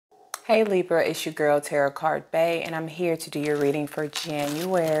Hey Libra, it's your girl Tarot Card Bae, and I'm here to do your reading for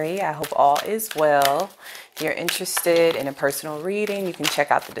January. I hope all is well. If you're interested in a personal reading, you can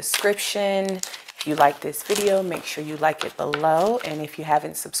check out the description. If you like this video, make sure you like it below. And if you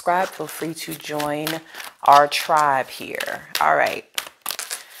haven't subscribed, feel free to join our tribe here. All right.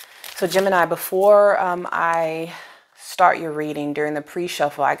 So Gemini, before I start your reading, during the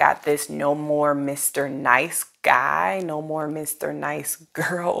pre-shuffle, I got this no more Mr. Nice Guy, no more Mr. Nice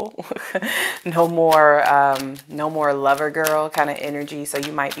Girl, no more lover girl kind of energy. So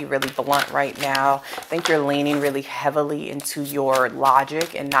you might be really blunt right now. I think you're leaning really heavily into your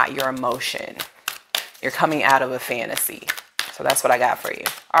logic and not your emotion. You're coming out of a fantasy. So that's what I got for you.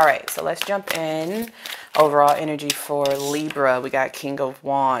 All right, so let's jump in. Overall energy for Libra, we got King of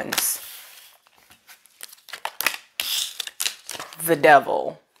Wands. The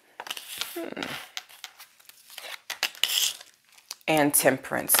Devil. And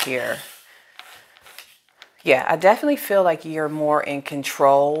Temperance here. Yeah, I definitely feel like you're more in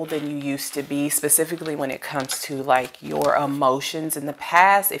control than you used to be, specifically when it comes to like your emotions in the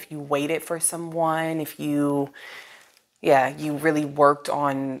past. If you waited for someone, if you really worked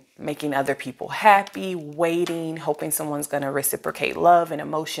on making other people happy, waiting, hoping someone's going to reciprocate love and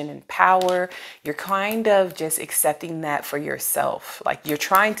emotion and power. You're kind of just accepting that for yourself. Like you're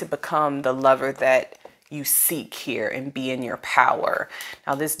trying to become the lover that you seek here and be in your power.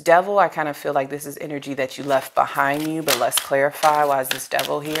 Now this Devil, I kind of feel like this is energy that you left behind you, but let's clarify, why is this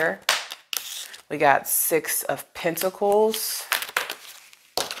Devil here? We got Six of Pentacles.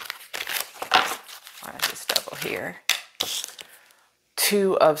 Why is this Devil here?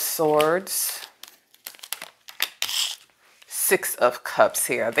 Two of Swords. Six of Cups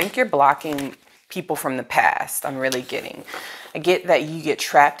here. I think you're blocking people from the past. I'm really getting. I get that you get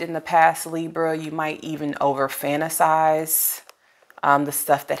trapped in the past, Libra. You might even over fantasize the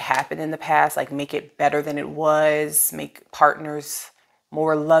stuff that happened in the past, like make it better than it was, make partners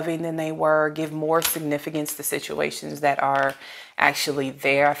more loving than they were, give more significance to situations that are actually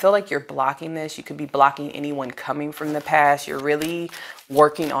there. I feel like you're blocking this. You could be blocking anyone coming from the past. You're really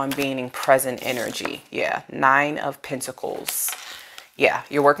working on being in present energy. Yeah, Nine of Pentacles. Yeah,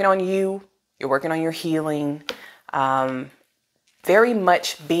 you're working on you. You're working on your healing. Very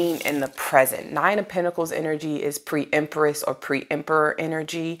much being in the present. Nine of Pentacles energy is pre-Empress or pre-Emperor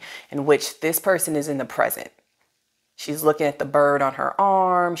energy, in which this person is in the present. She's looking at the bird on her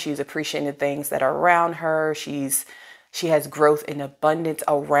arm. She's appreciating the things that are around her. She has growth and abundance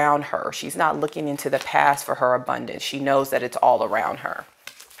around her. She's not looking into the past for her abundance. She knows that it's all around her.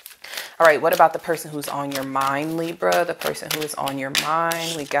 All right, what about the person who's on your mind, Libra? The person who is on your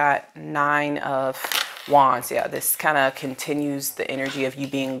mind, we got Nine of Wands. Yeah, this kind of continues the energy of you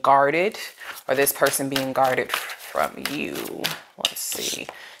being guarded, or this person being guarded from you. Let's see.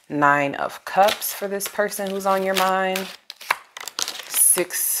 Nine of Cups for this person who's on your mind.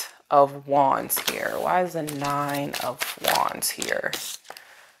 Six of Wands here. Why is the Nine of Wands here?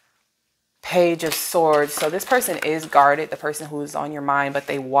 Page of Swords. So this person is guarded, the person who is on your mind, but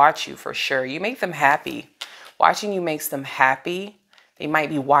they watch you for sure. You make them happy. Watching you makes them happy. They might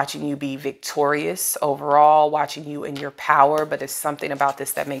be watching you be victorious overall, watching you in your power, but there's something about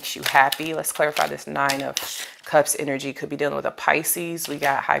this that makes you happy. Let's clarify this Nine of Cups energy. Could be dealing with a Pisces. We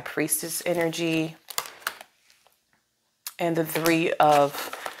got High Priestess energy. And the Three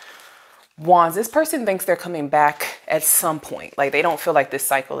of Wands. This person thinks they're coming back at some point. Like they don't feel like this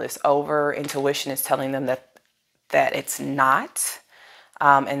cycle is over. Intuition is telling them that it's not.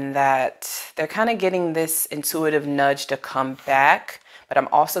 And that they're kind of getting this intuitive nudge to come back. But I'm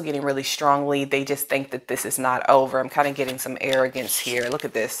also getting really strongly, they just think that this is not over. I'm kind of getting some arrogance here. Look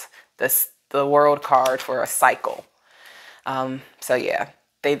at this. The World card for a cycle. So yeah,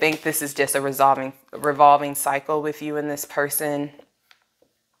 they think this is just a revolving cycle with you and this person.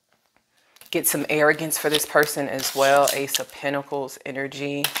 Get some arrogance for this person as well. Ace of Pentacles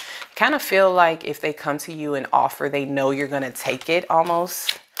energy. Kind of feel like if they come to you and offer, they know you're going to take it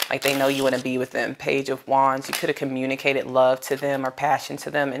almost. Like they know you want to be with them. Page of Wands. You could have communicated love to them or passion to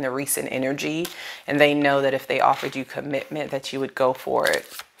them in the recent energy. And they know that if they offered you commitment, that you would go for it.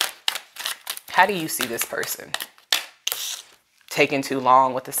 How do you see this person? Taking too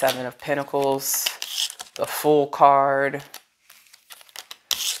long with the Seven of Pentacles. The Fool card.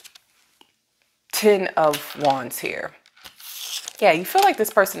 Ten of Wands here. Yeah, you feel like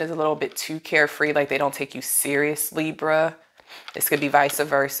this person is a little bit too carefree, like they don't take you serious, Libra. This could be vice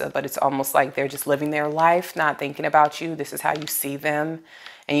versa, but it's almost like they're just living their life, not thinking about you. This is how you see them,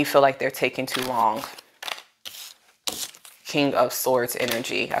 and you feel like they're taking too long. King of Swords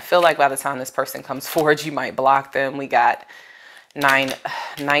energy. I feel like by the time this person comes forward, you might block them. We got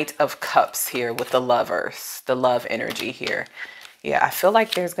Knight of Cups here with the Lovers, the love energy here. Yeah, I feel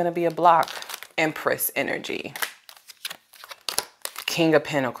like there's going to be a block. Empress energy. King of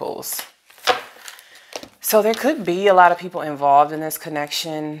Pentacles. So there could be a lot of people involved in this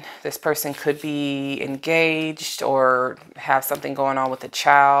connection. This person could be engaged or have something going on with a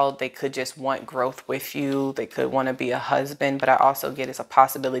child. They could just want growth with you. They could want to be a husband. But I also get it's a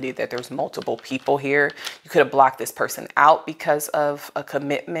possibility that there's multiple people here. You could have blocked this person out because of a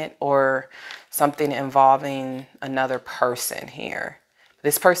commitment or something involving another person here.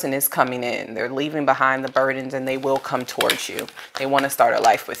 This person is coming in. They're leaving behind the burdens and they will come towards you. They want to start a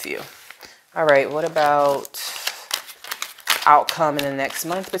life with you. All right, what about outcome in the next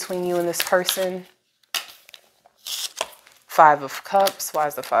month between you and this person? Five of Cups. Why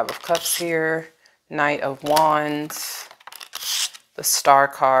is the Five of Cups here? Knight of Wands. The Star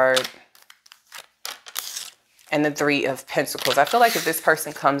card. And the Three of Pentacles. I feel like if this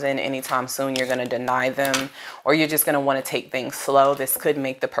person comes in anytime soon, you're going to deny them. Or you're just going to want to take things slow. This could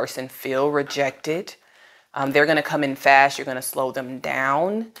make the person feel rejected. They're going to come in fast. You're going to slow them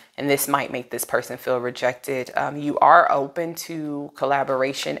down. And this might make this person feel rejected. You are open to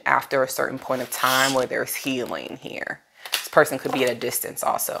collaboration after a certain point of time where there's healing here. This person could be at a distance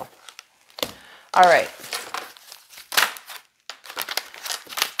also. All right.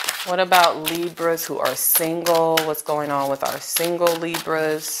 What about Libras who are single? What's going on with our single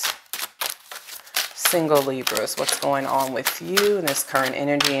Libras? Single Libras, what's going on with you in this current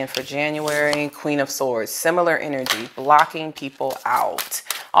energy and for January? Queen of Swords, similar energy, blocking people out.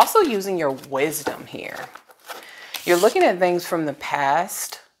 Also using your wisdom here. You're looking at things from the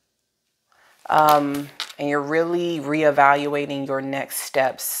past and you're really reevaluating your next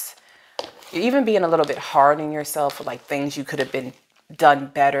steps. You're even being a little bit hard on yourself for like things you could have been done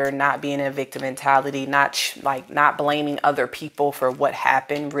better, not being in a victim mentality, not blaming other people for what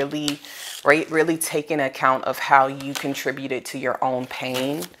happened, really taking account of how you contributed to your own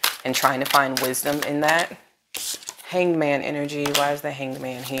pain and trying to find wisdom in that. Hangman energy. Why is the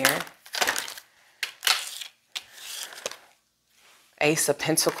Hangman here? Ace of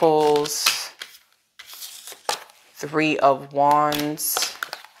Pentacles. Three of Wands.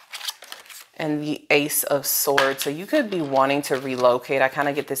 And the Ace of Swords. So you could be wanting to relocate. I kind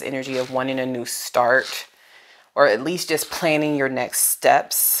of get this energy of wanting a new start. Or at least just planning your next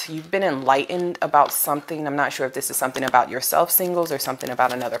steps. You've been enlightened about something. I'm not sure if this is something about yourself, singles, or something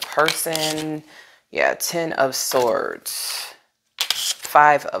about another person. Yeah, Ten of Swords.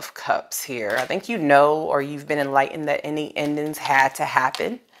 Five of Cups here. I think you know or you've been enlightened that any endings had to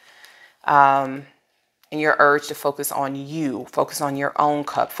happen. And your urge to focus on you, focus on your own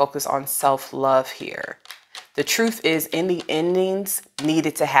cup, focus on self-love here. The truth is, any endings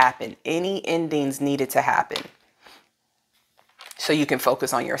needed to happen. Any endings needed to happen. So you can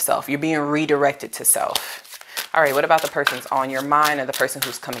focus on yourself. You're being redirected to self. All right, what about the person's on your mind or the person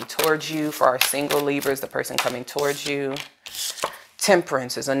who's coming towards you? For our single Libras, the person coming towards you.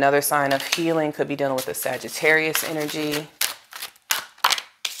 Temperance is another sign of healing. Could be dealing with a Sagittarius energy.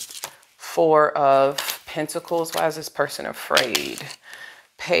 Four of Pentacles. Why is this person afraid?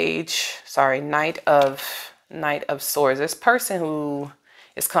 Knight of Swords. This person who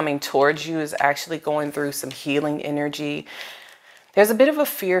is coming towards you is actually going through some healing energy. There's a bit of a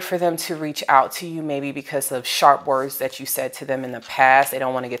fear for them to reach out to you, maybe because of sharp words that you said to them in the past. They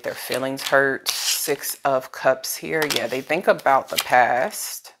don't want to get their feelings hurt. Six of Cups here. Yeah, they think about the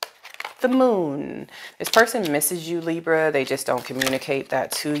past. The Moon. This person misses you, Libra. They just don't communicate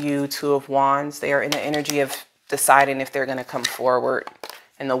that to you. Two of Wands. They are in the energy of deciding if they're going to come forward.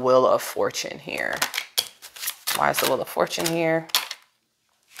 And the Wheel of Fortune here. Why is the Wheel of Fortune here?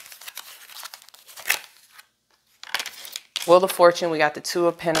 Wheel of Fortune, we got the Two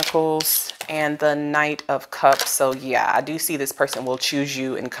of Pentacles and the Knight of Cups. So yeah, I do see this person will choose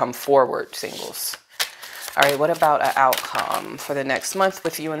you and come forward, singles. All right, what about an outcome for the next month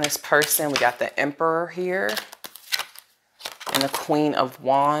with you and this person? We got the Emperor here and the Queen of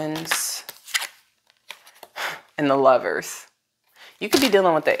Wands and the Lovers. You could be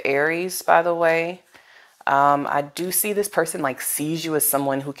dealing with the Aries, by the way. I do see this person like sees you as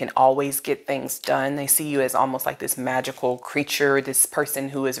someone who can always get things done. They see you as almost like this magical creature, this person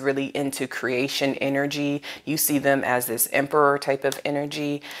who is really into creation energy. You see them as this emperor type of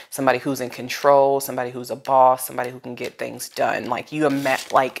energy, somebody who's in control, somebody who's a boss, somebody who can get things done.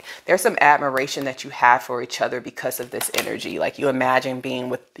 Like there's some admiration that you have for each other because of this energy. Like you imagine being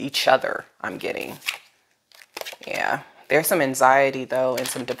with each other, I'm getting. Yeah, there's some anxiety though and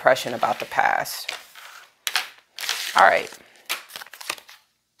some depression about the past. All right.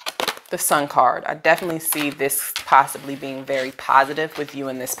 the Sun card. I definitely see this possibly being very positive with you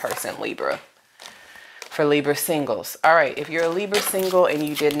and this person, Libra. For Libra singles. All right, if you're a Libra single and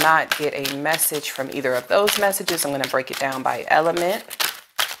you did not get a message from either of those messages, I'm going to break it down by element.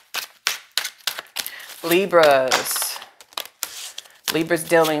 Libras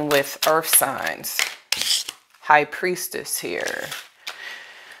dealing with earth signs. High Priestess here.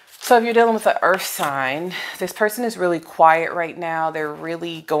 So if you're dealing with an earth sign, this person is really quiet right now. They're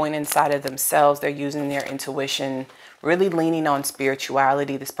really going inside of themselves. They're using their intuition, really leaning on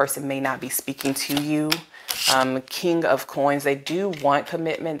spirituality. This person may not be speaking to you. King of Coins, they do want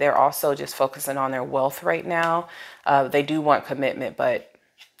commitment. They're also just focusing on their wealth right now. They do want commitment, but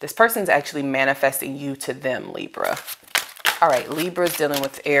this person's actually manifesting you to them, Libra. All right, Libra's dealing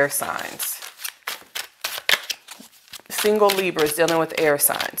with air signs. Single Libras dealing with air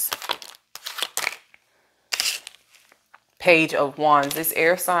signs. Page of Wands. This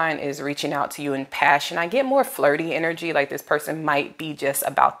air sign is reaching out to you in passion. I get more flirty energy, like this person might be just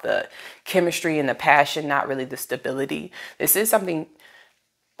about the chemistry and the passion, not really the stability. This is something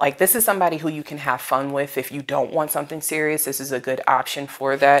like, this is somebody who you can have fun with. If you don't want something serious, this is a good option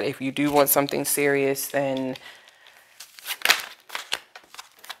for that. If you do want something serious, then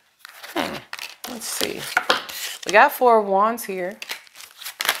let's see. We got 4 of Wands here.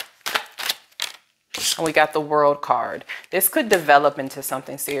 And we got the World card. This could develop into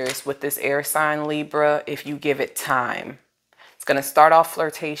something serious with this air sign, Libra, if you give it time. It's going to start off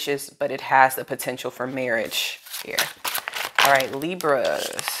flirtatious, but it has the potential for marriage here. All right,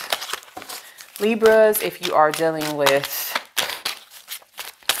 Libras. Libras, if you are dealing with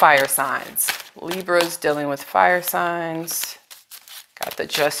fire signs. Libras dealing with fire signs. Got the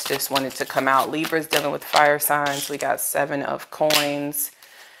Justice wanted to come out. Libras dealing with fire signs. We got 7 of Coins.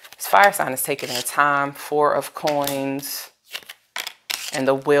 This fire sign is taking their time. 4 of Coins. And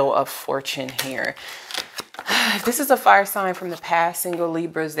the Wheel of Fortune here. If this is a fire sign from the past, single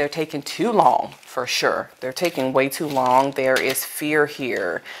Libras, they're taking too long for sure. They're taking way too long. There is fear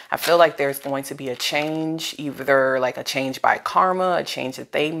here. I feel like there's going to be a change, either like a change by karma, a change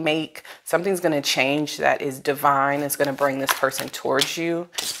that they make. Something's going to change that is divine. It's going to bring this person towards you.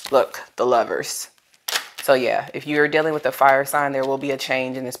 Look, the Lovers. So yeah, if you're dealing with a fire sign, there will be a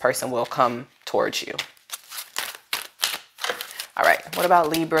change and this person will come towards you. All right, what about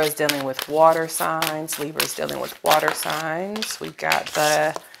Libras dealing with water signs? Libras dealing with water signs. We got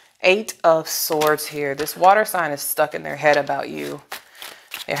the 8 of Swords here. This water sign is stuck in their head about you.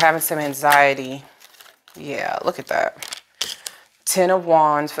 They're having some anxiety. Yeah, look at that. 10 of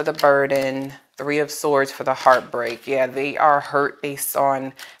Wands for the burden. 3 of Swords for the heartbreak. Yeah, they are hurt based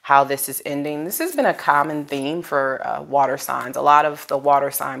on how this is ending. This has been a common theme for water signs. A lot of the water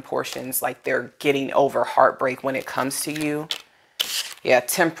sign portions, like they're getting over heartbreak when it comes to you. Yeah,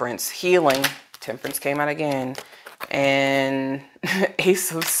 Temperance, healing. Temperance came out again. And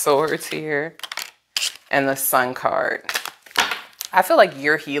Ace of Swords here. And the Sun card. I feel like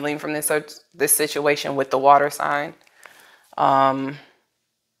you're healing from this situation with the water sign.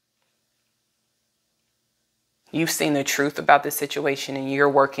 You've seen the truth about this situation and you're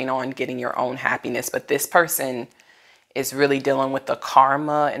working on getting your own happiness. But this person is really dealing with the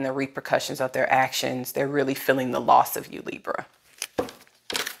karma and the repercussions of their actions. They're really feeling the loss of you, Libra.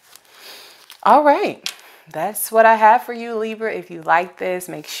 All right, that's what I have for you, Libra. If you like this,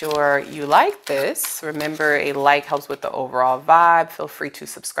 make sure you like this. Remember, a like helps with the overall vibe. Feel free to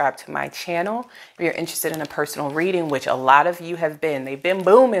subscribe to my channel. If you're interested in a personal reading, which a lot of you have been, they've been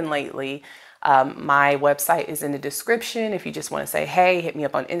booming lately. My website is in the description. If you just want to say, hey, hit me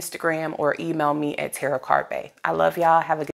up on Instagram or email me at tarotcardbae. I love y'all. Have a good